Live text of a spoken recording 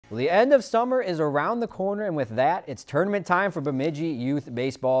Well, the end of summer is around the corner, and with that, it's tournament time for Bemidji Youth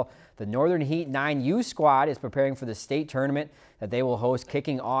Baseball. The Northern Heat 9U squad is preparing for the state tournament that they will host,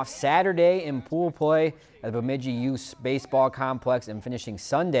 kicking off Saturday in pool play at the Bemidji Youth Baseball Complex and finishing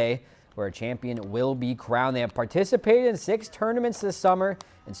Sunday, where a champion will be crowned. They have participated in 6 tournaments this summer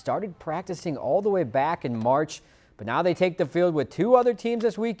and started practicing all the way back in March. But now they take the field with 2 other teams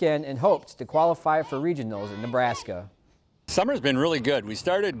this weekend in hopes to qualify for regionals in Nebraska. Summer's been really good. We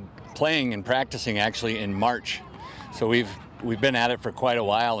started playing and practicing actually in March. So we've been at it for quite a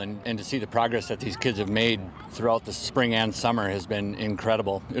while, and to see the progress that these kids have made throughout the spring and summer has been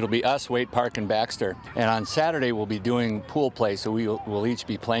incredible. It'll be us, Waite Park, and Baxter. And on Saturday we'll be doing pool play, so we'll each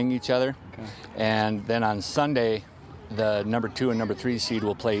be playing each other. Okay. And then on Sunday, the number 2 and number 3 seed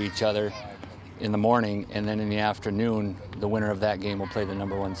will play each other in the morning, and then in the afternoon, the winner of that game will play the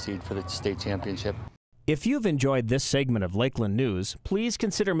number 1 seed for the state championship. If you've enjoyed this segment of Lakeland News, please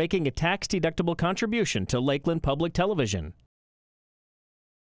consider making a tax-deductible contribution to Lakeland Public Television.